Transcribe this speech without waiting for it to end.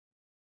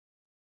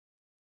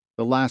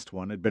The last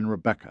one had been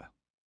Rebecca,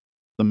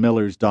 the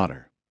miller's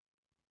daughter.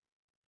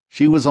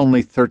 She was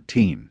only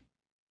 13,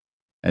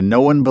 and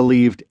no one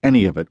believed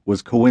any of it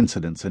was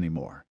coincidence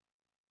anymore.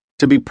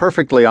 To be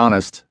perfectly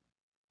honest,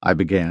 I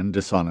began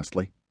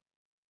dishonestly,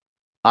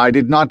 I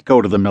did not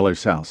go to the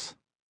miller's house,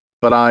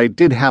 but I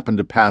did happen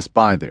to pass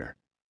by there.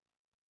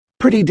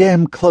 Pretty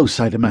damn close,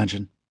 I'd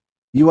imagine.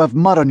 You have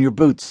mud on your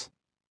boots.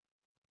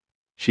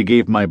 She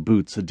gave my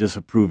boots a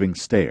disapproving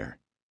stare.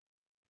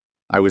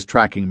 I was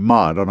tracking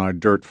mud on our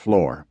dirt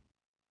floor.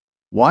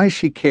 Why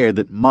she cared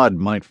that mud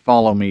might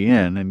follow me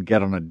in and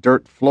get on a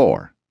dirt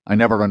floor, I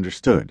never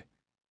understood.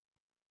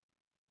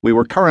 We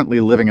were currently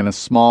living in a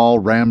small,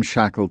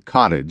 ramshackle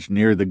cottage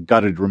near the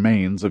gutted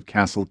remains of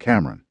Castle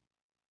Cameron.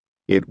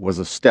 It was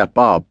a step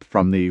up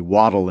from the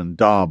wattle and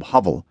daub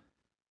hovel,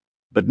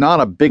 but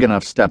not a big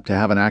enough step to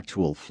have an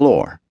actual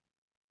floor.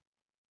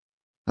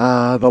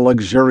 Ah, the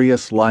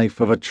luxurious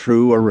life of a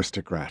true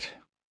aristocrat.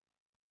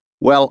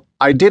 Well,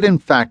 I did in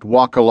fact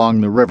walk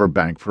along the river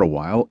bank for a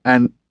while,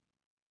 and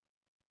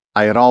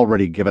I had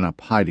already given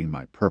up hiding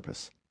my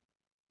purpose.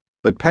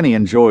 But Penny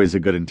enjoys a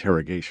good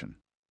interrogation.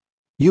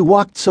 You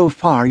walked so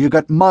far you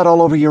got mud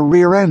all over your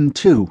rear end,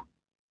 too.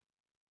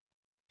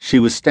 She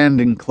was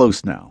standing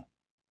close now,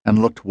 and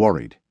looked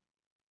worried.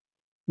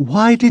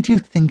 Why did you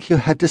think you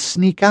had to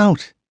sneak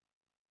out?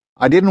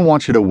 I didn't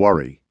want you to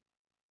worry.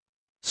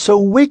 So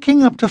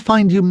waking up to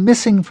find you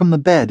missing from the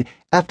bed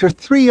after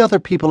 3 other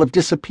people have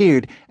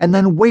disappeared, and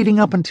then waiting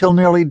up until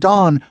nearly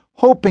dawn,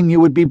 hoping you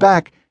would be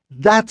back,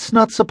 that's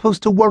not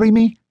supposed to worry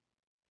me?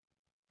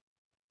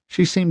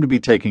 She seemed to be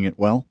taking it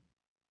well.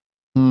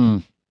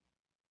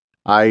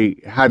 I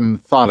hadn't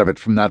thought of it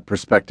from that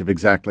perspective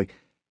exactly.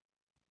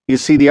 You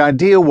see, the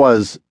idea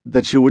was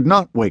that you would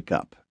not wake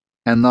up,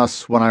 and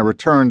thus when I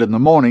returned in the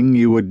morning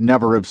you would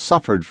never have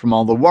suffered from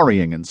all the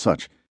worrying and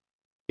such.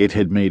 It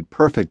had made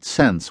perfect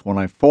sense when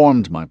I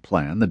formed my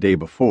plan the day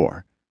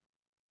before.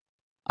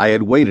 I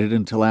had waited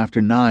until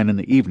after 9 in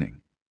the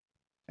evening,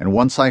 and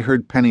once I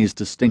heard Penny's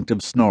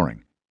distinctive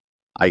snoring,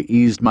 I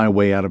eased my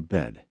way out of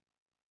bed.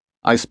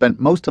 I spent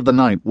most of the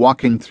night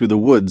walking through the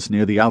woods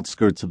near the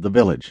outskirts of the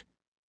village,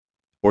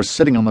 or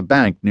sitting on the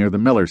bank near the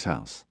miller's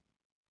house.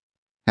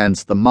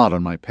 Hence the mud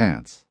on my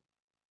pants.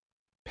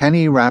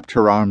 Penny wrapped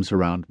her arms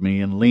around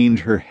me and leaned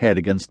her head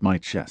against my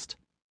chest.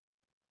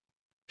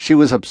 She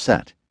was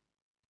upset,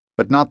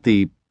 but not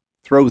the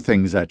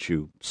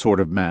throw-things-at-you sort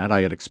of mad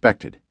I had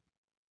expected.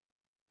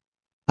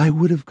 I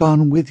would have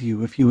gone with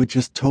you if you had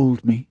just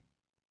told me,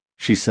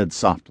 she said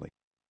softly.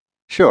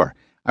 Sure,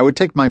 I would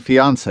take my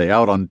fiancé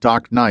out on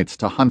dark nights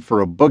to hunt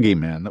for a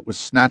boogeyman that was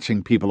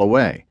snatching people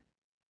away.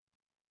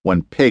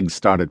 When pigs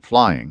started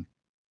flying.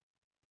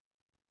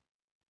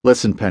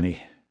 Listen,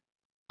 Penny,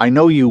 I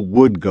know you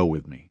would go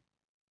with me,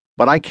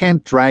 but I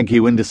can't drag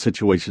you into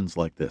situations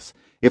like this.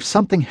 If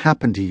something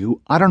happened to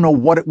you, I don't know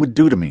what it would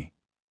do to me.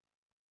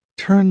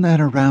 Turn that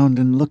around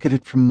and look at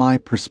it from my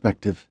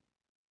perspective,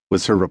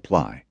 was her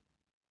reply.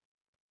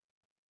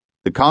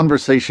 The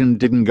conversation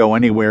didn't go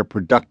anywhere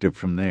productive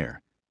from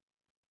there,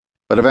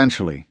 but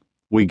eventually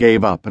we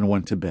gave up and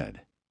went to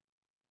bed.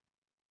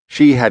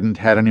 She hadn't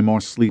had any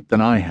more sleep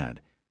than I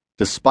had,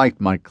 despite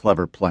my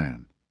clever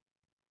plan.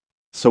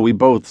 So we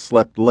both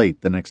slept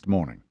late the next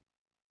morning.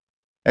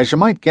 As you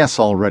might guess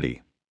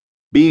already,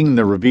 being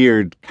the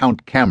revered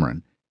Count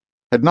Cameron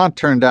had not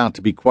turned out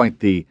to be quite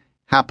the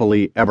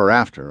happily ever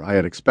after I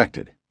had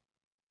expected.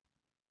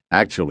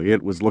 Actually,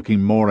 it was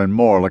looking more and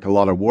more like a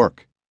lot of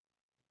work.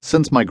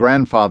 Since my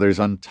grandfather's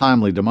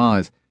untimely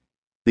demise,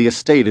 the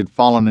estate had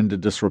fallen into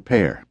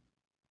disrepair.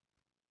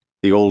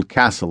 The old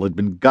castle had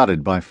been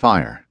gutted by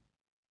fire.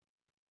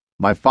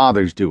 My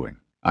father's doing,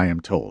 I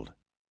am told.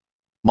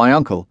 My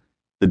uncle,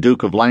 the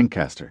Duke of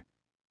Lancaster,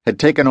 had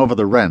taken over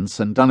the rents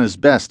and done his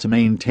best to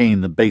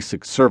maintain the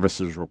basic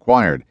services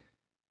required,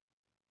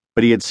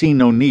 but he had seen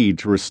no need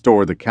to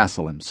restore the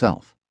castle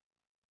himself.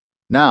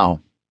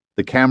 Now,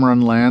 the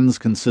Cameron lands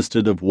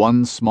consisted of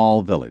one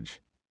small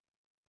village,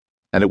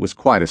 and it was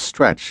quite a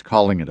stretch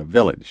calling it a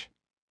village.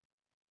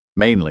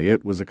 Mainly,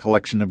 it was a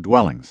collection of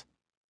dwellings.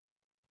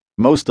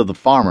 Most of the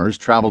farmers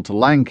traveled to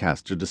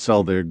Lancaster to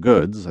sell their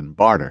goods and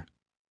barter.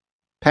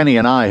 Penny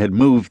and I had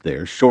moved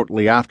there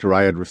shortly after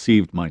I had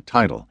received my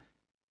title,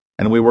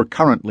 and we were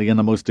currently in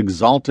the most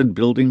exalted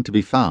building to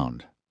be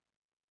found.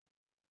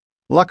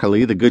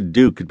 Luckily, the good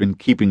Duke had been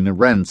keeping the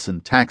rents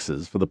and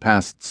taxes for the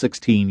past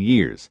 16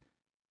 years.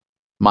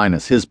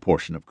 Minus his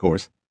portion, of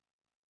course.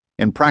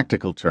 In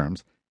practical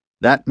terms,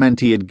 that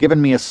meant he had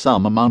given me a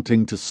sum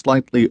amounting to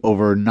slightly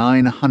over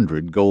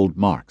 900 gold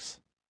marks.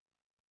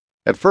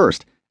 At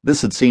first,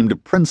 this had seemed a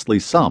princely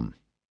sum,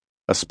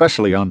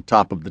 especially on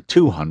top of the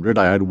 200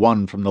 I had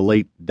won from the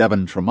late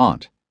Devon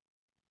Tremont.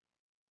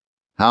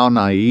 How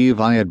naive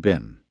I had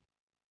been.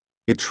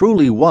 It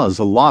truly was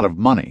a lot of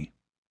money,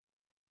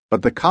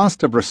 but the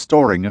cost of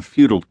restoring a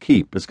feudal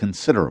keep is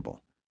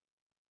considerable.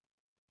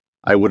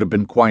 I would have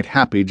been quite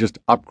happy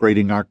just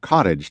upgrading our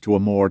cottage to a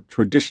more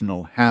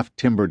traditional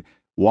half-timbered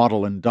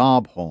wattle and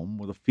daub home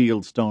with a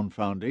field stone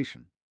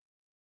foundation.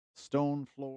 Stone floor.